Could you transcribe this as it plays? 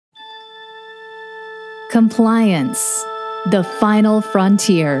Compliance, the final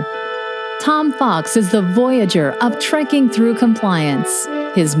frontier. Tom Fox is the voyager of trekking through compliance.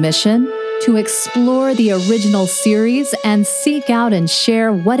 His mission? To explore the original series and seek out and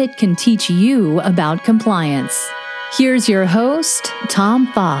share what it can teach you about compliance. Here's your host, Tom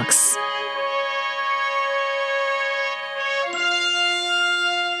Fox.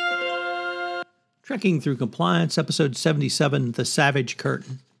 Trekking Through Compliance, Episode 77, The Savage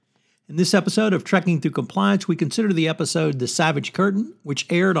Curtain. In this episode of Trekking Through Compliance, we consider the episode The Savage Curtain, which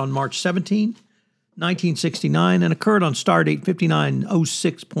aired on March 17, 1969, and occurred on Stardate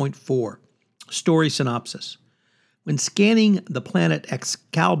 5906.4. Story synopsis. When scanning the planet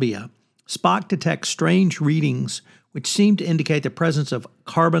Excalibur, Spock detects strange readings which seem to indicate the presence of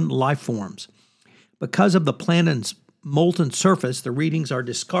carbon life forms. Because of the planet's molten surface, the readings are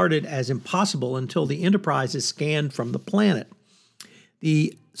discarded as impossible until the Enterprise is scanned from the planet.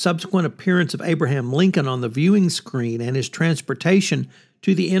 The subsequent appearance of Abraham Lincoln on the viewing screen and his transportation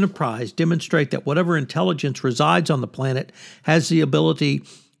to the Enterprise demonstrate that whatever intelligence resides on the planet has the ability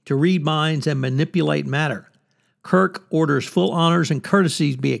to read minds and manipulate matter. Kirk orders full honors and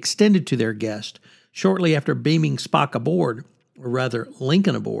courtesies be extended to their guest. Shortly after beaming Spock aboard, or rather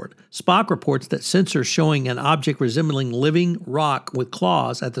Lincoln aboard, Spock reports that sensors showing an object resembling living rock with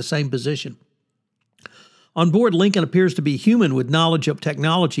claws at the same position. On board, Lincoln appears to be human with knowledge of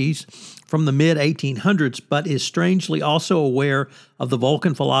technologies from the mid-1800s, but is strangely also aware of the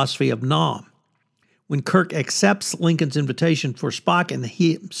Vulcan philosophy of Nam. When Kirk accepts Lincoln's invitation for Spock and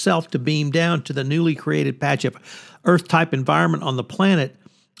himself to beam down to the newly created patch of Earth-type environment on the planet,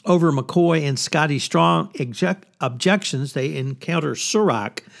 over McCoy and Scotty's strong objections, they encounter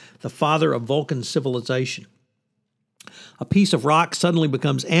Surak, the father of Vulcan civilization. A piece of rock suddenly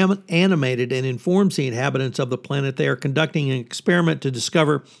becomes animated and informs the inhabitants of the planet they are conducting an experiment to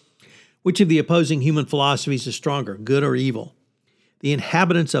discover which of the opposing human philosophies is stronger, good or evil. The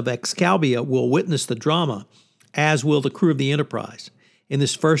inhabitants of Excalibur will witness the drama, as will the crew of the Enterprise. In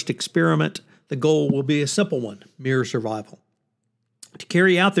this first experiment, the goal will be a simple one: mere survival. To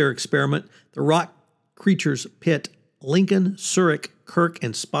carry out their experiment, the rock creatures pit Lincoln, Surak, Kirk,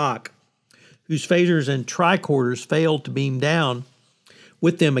 and Spock, whose phasers and tricorders failed to beam down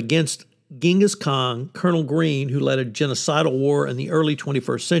with them, against Genghis Khan, Colonel Green, who led a genocidal war in the early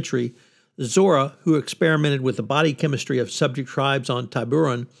 21st century, Zora, who experimented with the body chemistry of subject tribes on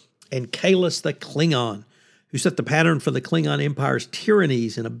Tiburon, and Kahless the Klingon, who set the pattern for the Klingon Empire's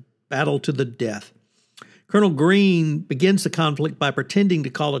tyrannies in a battle to the death. Colonel Green begins the conflict by pretending to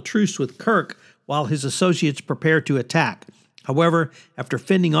call a truce with Kirk while his associates prepare to attack. However, after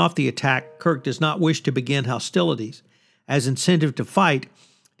fending off the attack, Kirk does not wish to begin hostilities. As incentive to fight,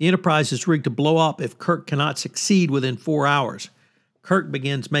 the Enterprise is rigged to blow up if Kirk cannot succeed within 4 hours. Kirk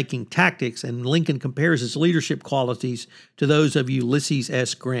begins making tactics, and Lincoln compares his leadership qualities to those of Ulysses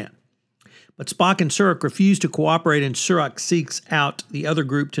S. Grant. But Spock and Surak refuse to cooperate, and Surak seeks out the other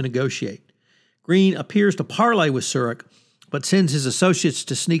group to negotiate. Green appears to parley with Surak, but sends his associates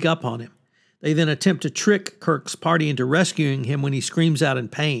to sneak up on him. They then attempt to trick Kirk's party into rescuing him when he screams out in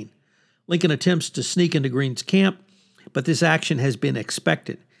pain. Lincoln attempts to sneak into Green's camp, but this action has been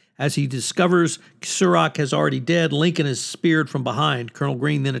expected. As he discovers Surak has already dead, Lincoln is speared from behind. Colonel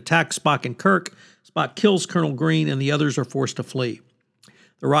Green then attacks Spock and Kirk. Spock kills Colonel Green, and the others are forced to flee.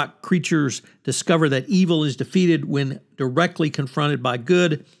 The rock creatures discover that evil is defeated when directly confronted by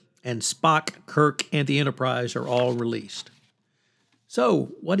good, and Spock, Kirk, and the Enterprise are all released.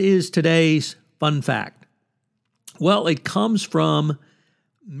 So, what is today's fun fact? Well, it comes from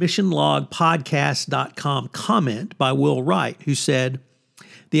missionlogpodcast.com comment by Will Wright, who said,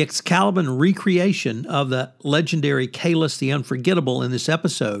 "The Excalibur recreation of the legendary Kahless the Unforgettable in this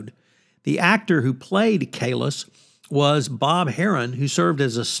episode, the actor who played Kahless was Bob Heron, who served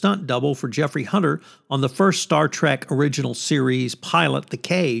as a stunt double for Jeffrey Hunter on the first Star Trek original series pilot, The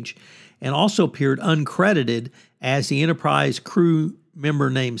Cage, and also appeared uncredited as the Enterprise crew member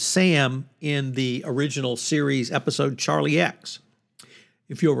named Sam in the original series episode Charlie X.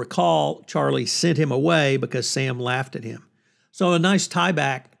 If you'll recall, Charlie sent him away because Sam laughed at him." So a nice tie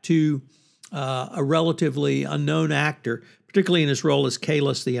back to a relatively unknown actor, particularly in his role as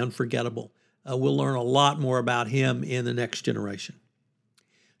Kahless the Unforgettable. We'll learn a lot more about him in the next generation.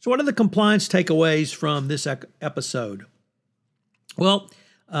 So what are the compliance takeaways from this episode? Well,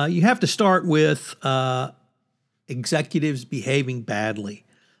 you have to start with executives behaving badly,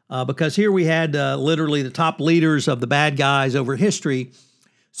 because here we had literally the top leaders of the bad guys over history.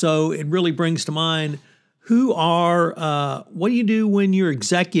 So it really brings to mind what do you do when your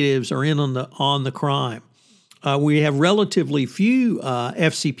executives are in on the crime? We have relatively few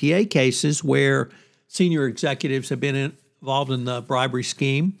FCPA cases where senior executives have been involved in the bribery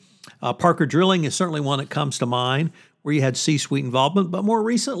scheme. Parker Drilling is certainly one that comes to mind, where you had C-suite involvement. But more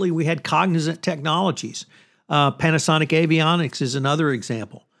recently, we had Cognizant Technologies. Panasonic Avionics is another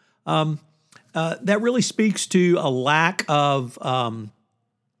example. That really speaks to a lack of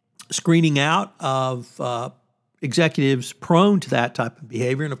screening out of executives prone to that type of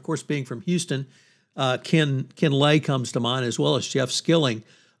behavior. And of course, being from Houston, Ken Lay comes to mind, as well as Jeff Skilling,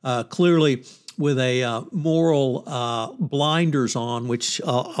 clearly with a moral blinders on, which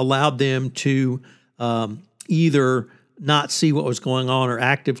allowed them to either not see what was going on or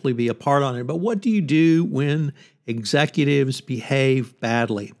actively be a part on it. But what do you do when executives behave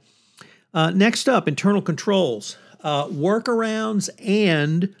badly? Next up, internal controls, workarounds,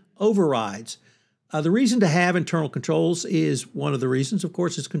 and overrides. The reason to have internal controls is one of the reasons, of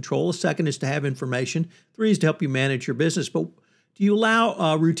course, is control. The second is to have information. Three is to help you manage your business. But do you allow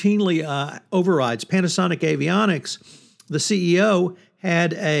routinely overrides? Panasonic Avionics, the CEO,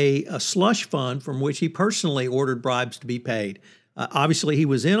 had a slush fund from which he personally ordered bribes to be paid. Obviously, he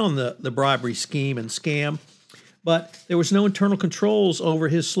was in on the bribery scheme and scam, but there was no internal controls over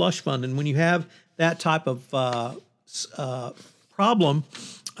his slush fund. And when you have that type of problem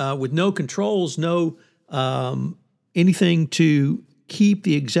with no controls, no anything to keep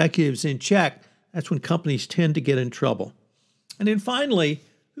the executives in check, that's when companies tend to get in trouble. And then finally,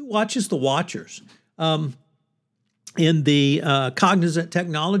 who watches the watchers? In the Cognizant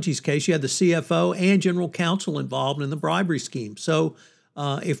Technologies case, you had the CFO and general counsel involved in the bribery scheme. So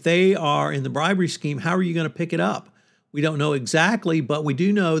if they are in the bribery scheme, how are you going to pick it up? We don't know exactly, but we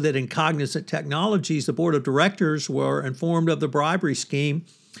do know that in Cognizant Technologies, the board of directors were informed of the bribery scheme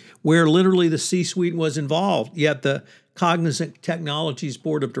where literally the C-suite was involved. Yet the Cognizant Technologies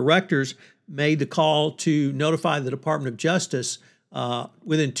board of directors made the call to notify the Department of Justice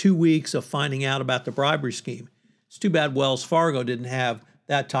within 2 weeks of finding out about the bribery scheme. It's too bad Wells Fargo didn't have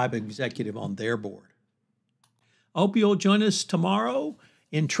that type of executive on their board. I hope you'll join us tomorrow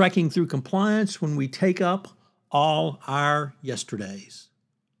in Trekking Through Compliance when we take up all our yesterdays.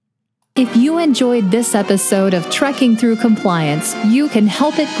 If you enjoyed this episode of Trekking Through Compliance, you can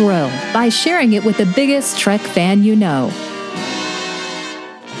help it grow by sharing it with the biggest Trek fan you know.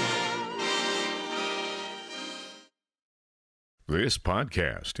 This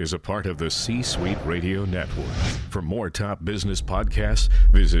podcast is a part of the C-Suite Radio Network. For more top business podcasts,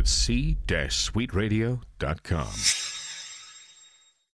 visit c-suiteradio.com.